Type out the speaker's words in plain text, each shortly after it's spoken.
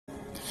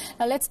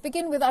Now let's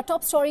begin with our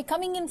top story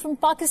coming in from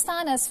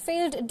Pakistan as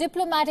failed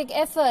diplomatic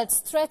efforts,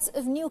 threats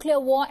of nuclear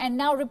war and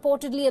now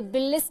reportedly a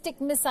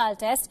ballistic missile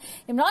test.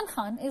 Imran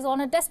Khan is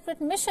on a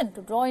desperate mission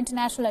to draw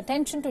international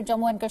attention to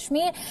Jammu and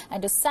Kashmir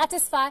and to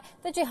satisfy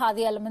the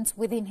jihadi elements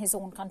within his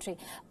own country.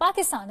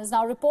 Pakistan is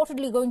now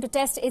reportedly going to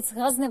test its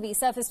Ghaznavi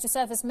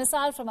surface-to-surface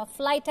missile from a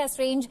flight test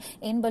range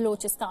in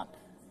Balochistan.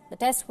 The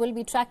test will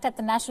be tracked at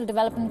the National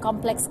Development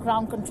Complex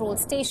Ground Control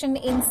Station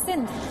in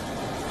Sindh.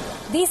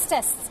 These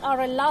tests are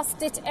a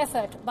last-ditch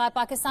effort by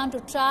Pakistan to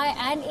try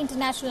and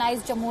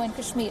internationalize Jammu and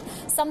Kashmir,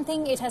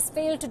 something it has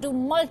failed to do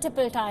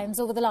multiple times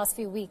over the last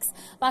few weeks.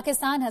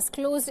 Pakistan has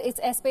closed its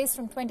airspace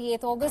from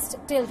 28th August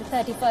till the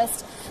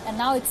 31st, and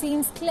now it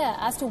seems clear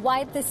as to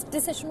why this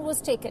decision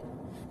was taken.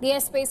 The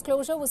airspace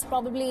closure was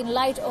probably in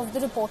light of the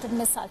reported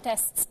missile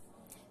tests.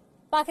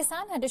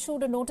 Pakistan had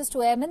issued a notice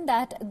to airmen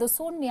that the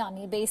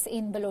Sonmiani base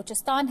in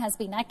Balochistan has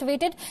been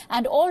activated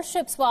and all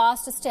ships were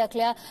asked to steer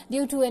clear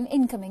due to an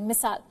incoming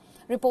missile.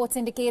 Reports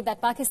indicate that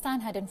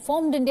Pakistan had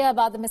informed India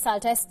about the missile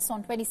tests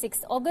on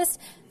 26 August,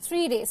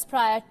 3 days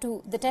prior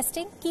to the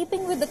testing,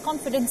 keeping with the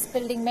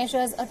confidence-building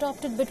measures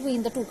adopted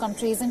between the two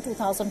countries in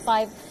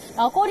 2005.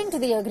 Now, according to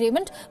the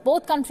agreement,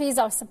 both countries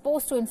are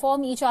supposed to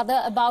inform each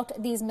other about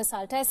these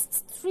missile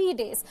tests 3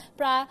 days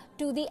prior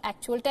to the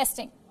actual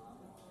testing.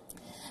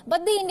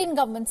 But the Indian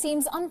government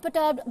seems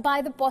unperturbed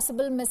by the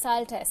possible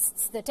missile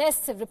tests. The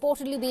tests have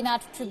reportedly been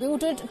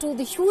attributed to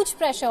the huge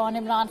pressure on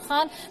Imran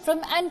Khan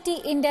from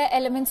anti-India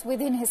elements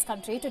within his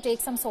country to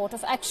take some sort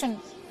of action.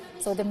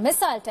 So the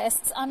missile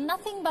tests are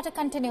nothing but a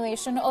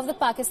continuation of the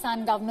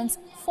Pakistan government's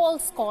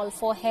false call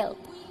for help.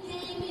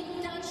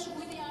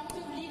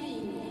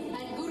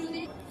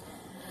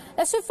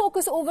 Let's shift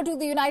focus over to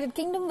the United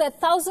Kingdom, where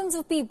thousands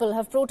of people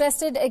have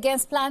protested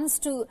against plans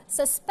to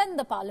suspend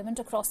the parliament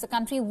across the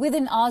country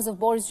within hours of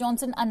Boris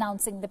Johnson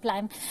announcing the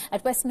plan.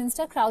 At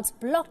Westminster, crowds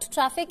blocked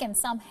traffic and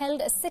some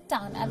held a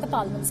sit-down at the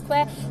Parliament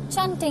Square,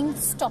 chanting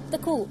 "Stop the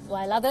coup,"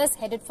 while others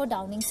headed for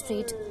Downing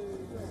Street.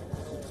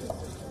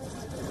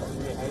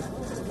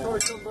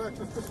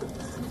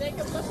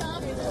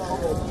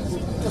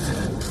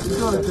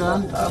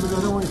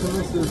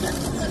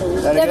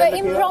 There were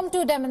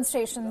impromptu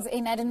demonstrations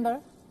in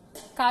Edinburgh,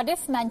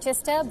 Cardiff,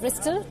 Manchester,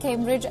 Bristol,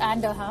 Cambridge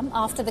and Durham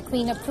after the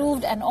Queen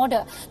approved an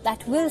order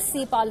that will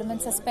see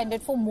Parliament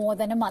suspended for more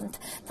than a month.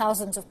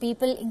 Thousands of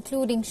people,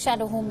 including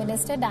Shadow Home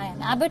Minister Diane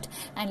Abbott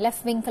and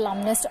left-wing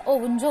columnist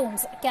Owen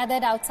Jones,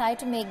 gathered outside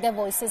to make their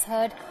voices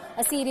heard.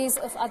 A series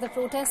of other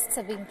protests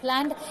have been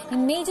planned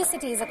in major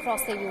cities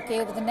across the UK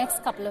over the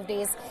next couple of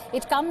days.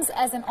 It comes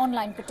as an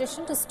online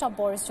petition to stop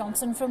Boris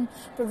Johnson from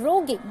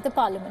proroguing the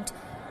Parliament.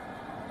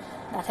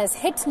 That has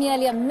hit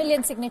nearly 1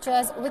 million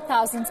signatures, with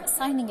thousands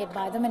signing it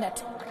by the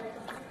minute.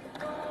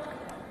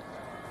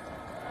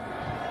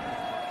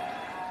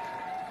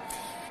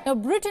 Now,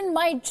 Britain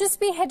might just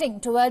be heading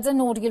towards a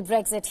no-deal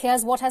Brexit.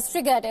 Here's what has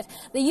triggered it.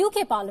 The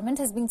UK Parliament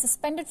has been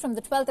suspended from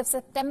the 12th of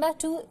September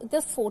to the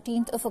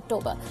 14th of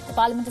October. The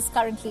Parliament is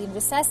currently in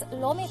recess.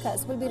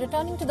 Lawmakers will be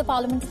returning to the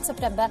Parliament in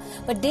September,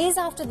 but days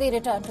after they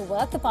return to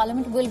work, the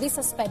Parliament will be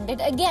suspended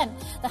again.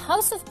 The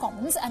House of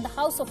Commons and the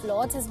House of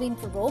Lords has been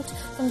prorogued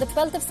from the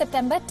 12th of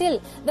September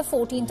till the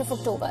 14th of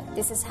October.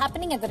 This is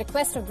happening at the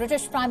request of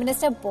British Prime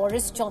Minister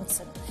Boris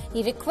Johnson.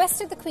 He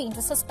requested the Queen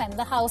to suspend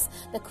the House.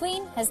 The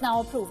Queen has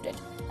now approved it.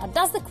 Now,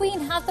 does the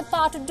Queen have the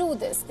power to do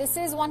this? This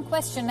is one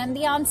question, and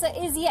the answer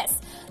is yes.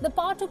 The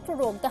power to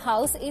prorogue the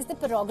House is the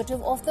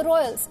prerogative of the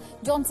royals.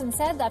 Johnson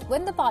said that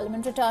when the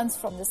Parliament returns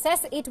from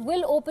recess, it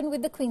will open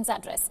with the Queen's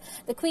address.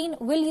 The Queen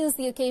will use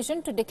the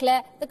occasion to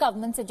declare the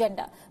government's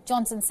agenda.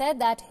 Johnson said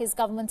that his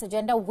government's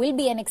agenda will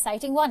be an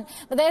exciting one.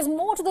 But there's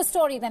more to the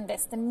story than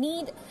this.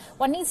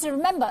 One needs to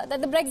remember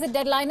that the Brexit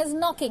deadline is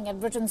knocking at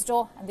Britain's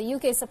door, and the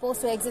UK is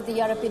supposed to exit the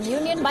European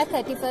Union by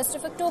 31st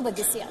of October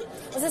this year.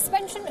 A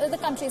suspension of the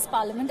country's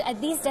Parliament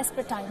at these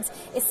desperate times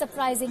is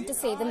surprising to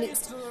say the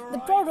least. The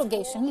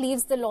prorogation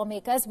leaves the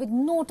lawmakers with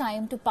no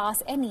time to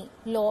pass any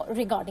law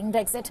regarding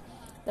Brexit.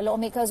 The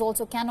lawmakers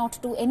also cannot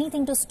do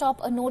anything to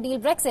stop a no-deal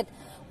Brexit.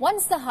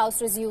 Once the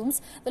House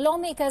resumes, the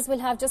lawmakers will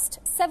have just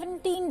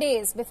 17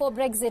 days before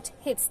Brexit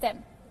hits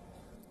them.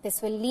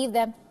 This will leave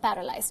them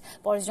paralysed.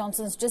 Boris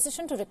Johnson's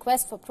decision to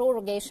request for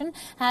prorogation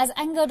has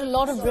angered a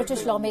lot of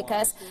British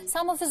lawmakers.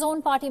 Some of his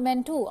own party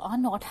men too are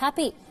not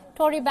happy.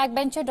 Tory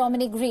backbencher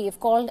Dominic Grieve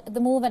called the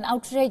move an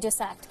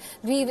outrageous act.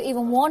 Grieve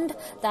even warned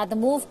that the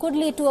move could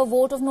lead to a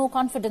vote of no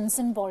confidence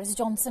in Boris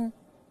Johnson.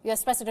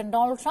 US President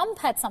Donald Trump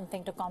had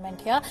something to comment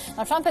here.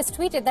 Now, Trump has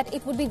tweeted that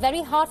it would be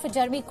very hard for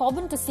Jeremy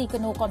Corbyn to seek a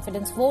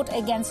no-confidence vote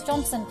against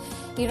Johnson.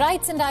 He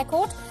writes, and I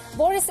quote,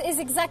 "Boris is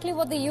exactly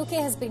what the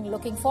UK has been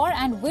looking for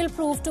and will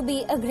prove to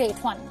be a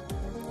great one."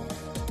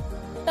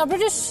 Now,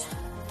 British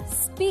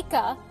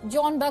Speaker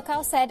John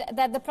Bercow said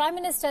that the Prime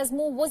Minister's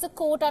move was a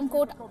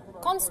quote-unquote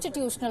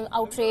constitutional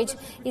outrage.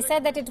 He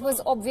said that it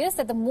was obvious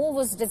that the move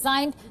was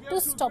designed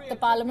to stop the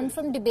Parliament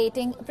from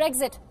debating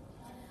Brexit.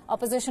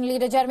 Opposition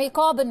leader Jeremy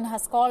Corbyn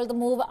has called the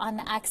move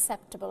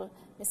unacceptable.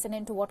 Listen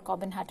in to what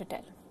Corbyn had to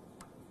tell.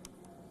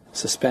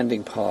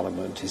 Suspending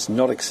Parliament is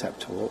not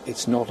acceptable.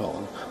 It's not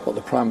on. What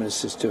the Prime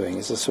Minister is doing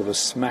is a sort of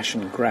smash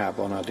and grab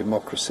on our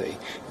democracy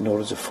in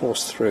order to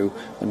force through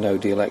a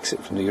no-deal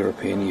exit from the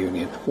European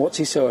Union. What's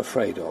he so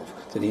afraid of?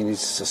 That he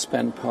needs to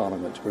suspend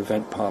Parliament to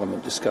prevent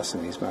Parliament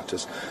discussing these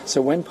matters.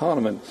 So when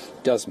Parliament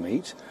does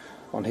meet,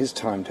 on his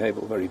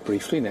timetable very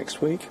briefly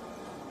next week,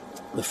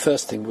 the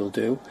first thing we'll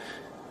do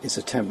is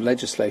attempt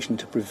legislation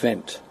to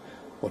prevent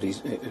what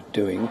he's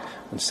doing,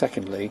 and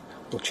secondly,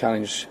 we'll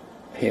challenge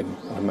him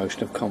on a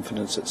motion of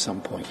confidence at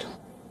some point.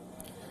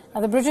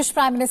 Now, the British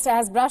Prime Minister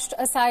has brushed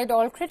aside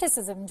all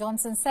criticism.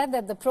 Johnson said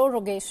that the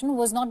prorogation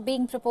was not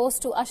being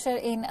proposed to usher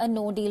in a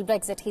no-deal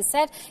Brexit. He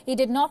said he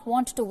did not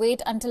want to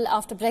wait until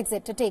after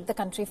Brexit to take the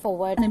country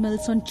forward.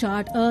 Animals on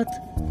charred earth,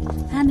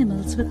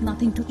 animals with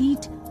nothing to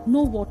eat,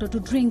 no water to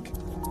drink.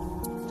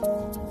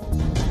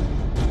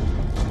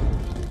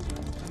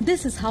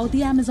 This is how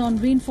the Amazon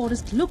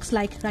rainforest looks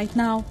like right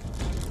now.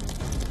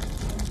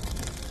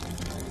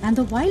 And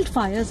the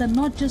wildfires are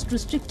not just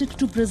restricted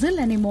to Brazil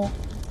anymore.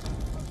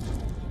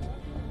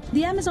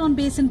 The Amazon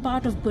basin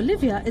part of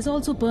Bolivia is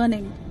also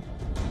burning.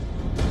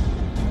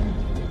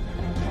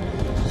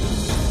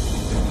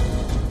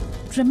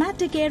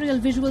 Dramatic aerial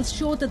visuals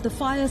show that the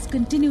fires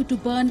continue to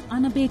burn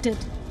unabated.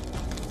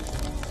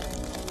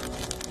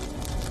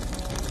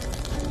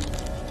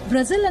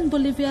 Brazil and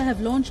Bolivia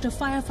have launched a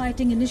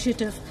firefighting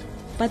initiative,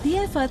 but the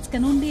efforts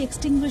can only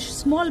extinguish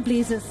small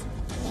blazes.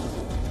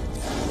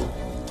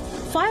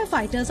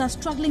 Firefighters are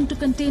struggling to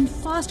contain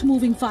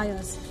fast-moving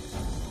fires.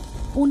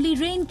 Only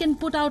rain can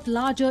put out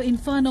larger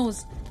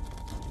infernos.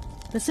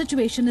 The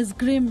situation is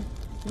grim.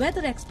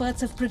 Weather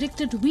experts have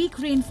predicted weak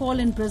rainfall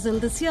in Brazil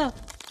this year.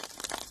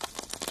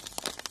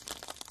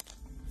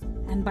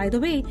 And by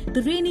the way,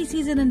 the rainy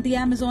season in the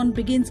Amazon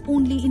begins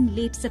only in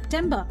late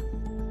September.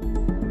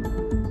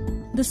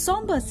 The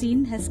somber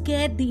scene has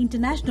scared the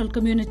international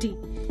community.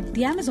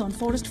 The Amazon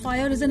forest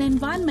fire is an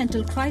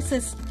environmental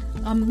crisis,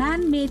 a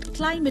man-made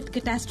climate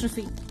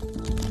catastrophe.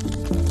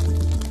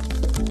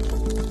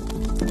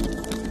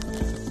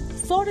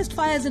 Forest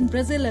fires in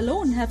Brazil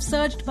alone have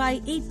surged by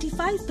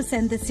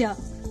 85% this year.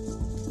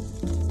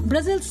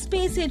 Brazil's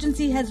space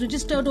agency has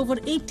registered over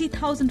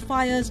 80,000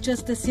 fires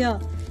just this year.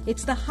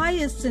 It's the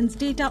highest since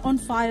data on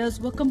fires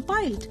were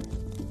compiled.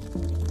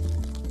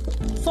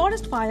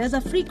 Forest fires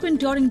are frequent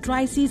during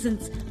dry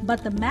seasons,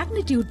 but the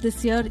magnitude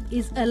this year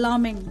is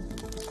alarming.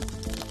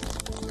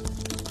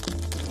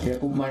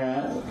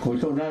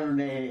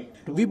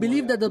 We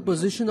believe that the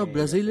position of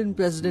Brazilian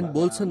President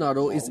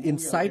Bolsonaro is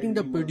inciting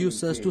the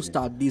producers to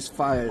start these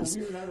fires.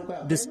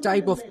 This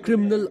type of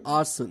criminal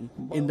arson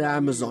in the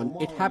Amazon,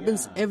 it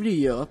happens every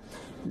year,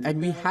 and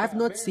we have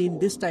not seen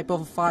this type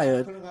of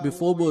fire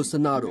before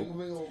Bolsonaro.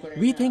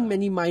 We think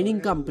many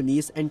mining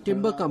companies and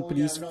timber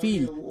companies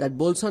feel that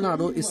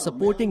Bolsonaro is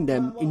supporting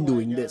them in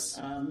doing this.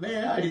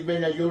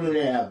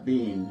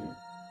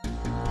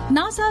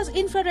 NASA's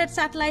infrared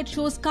satellite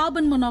shows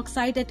carbon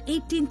monoxide at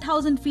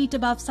 18,000 feet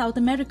above South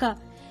America.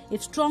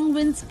 If strong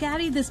winds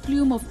carry this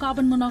plume of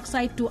carbon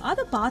monoxide to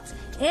other parts,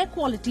 air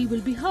quality will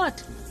be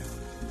hurt.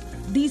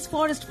 These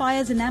forest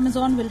fires in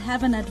Amazon will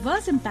have an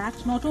adverse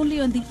impact not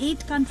only on the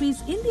 8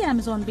 countries in the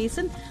Amazon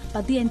basin,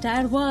 but the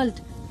entire world.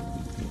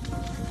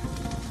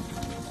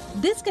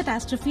 This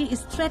catastrophe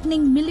is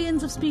threatening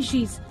millions of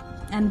species,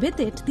 and with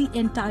it, the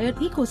entire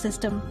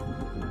ecosystem.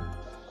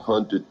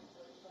 100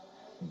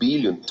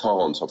 billion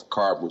tons of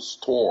carbon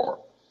stored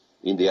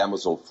in the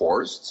Amazon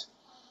forest.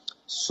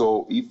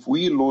 So if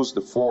we lose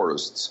the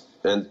forests,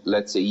 and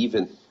let's say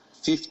even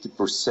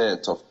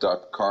 50% of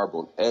that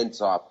carbon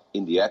ends up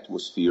in the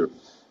atmosphere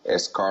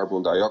as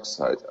carbon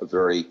dioxide, a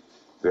very,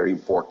 very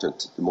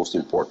important, the most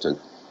important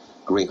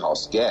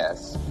greenhouse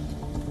gas.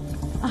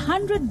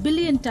 100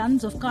 billion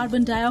tons of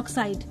carbon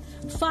dioxide.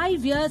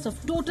 5 years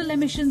of total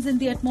emissions in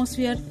the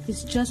atmosphere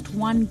is just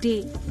one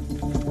day.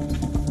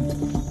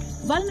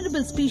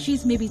 Vulnerable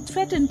species may be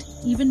threatened,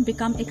 even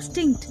become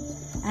extinct.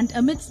 And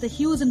amidst the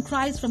hues and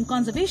cries from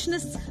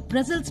conservationists,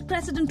 Brazil's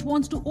president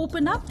wants to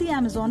open up the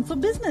Amazon for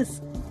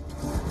business.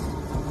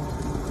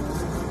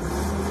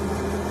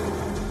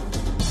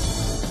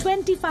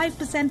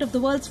 25% of the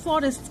world's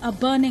forests are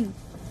burning.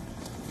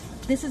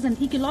 This is an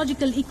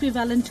ecological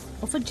equivalent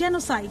of a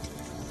genocide.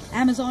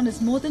 Amazon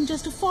is more than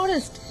just a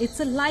forest, it's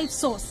a life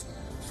source.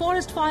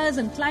 Forest fires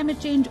and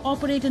climate change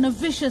operate in a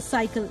vicious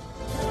cycle.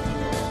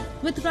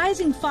 With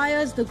rising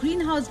fires, the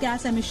greenhouse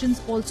gas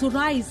emissions also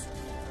rise.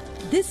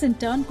 This in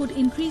turn could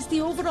increase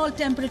the overall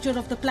temperature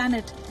of the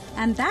planet,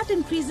 and that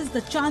increases the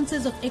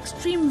chances of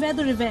extreme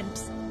weather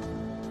events.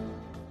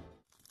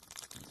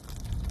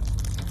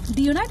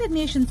 The United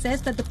Nations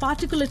says that the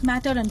particulate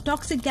matter and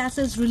toxic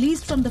gases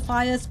released from the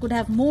fires could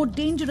have more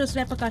dangerous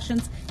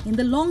repercussions in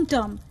the long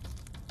term.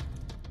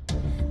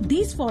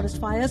 These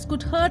forest fires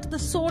could hurt the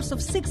source of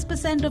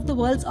 6% of the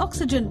world's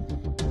oxygen.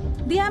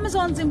 The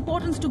Amazon's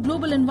importance to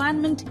global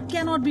environment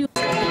cannot be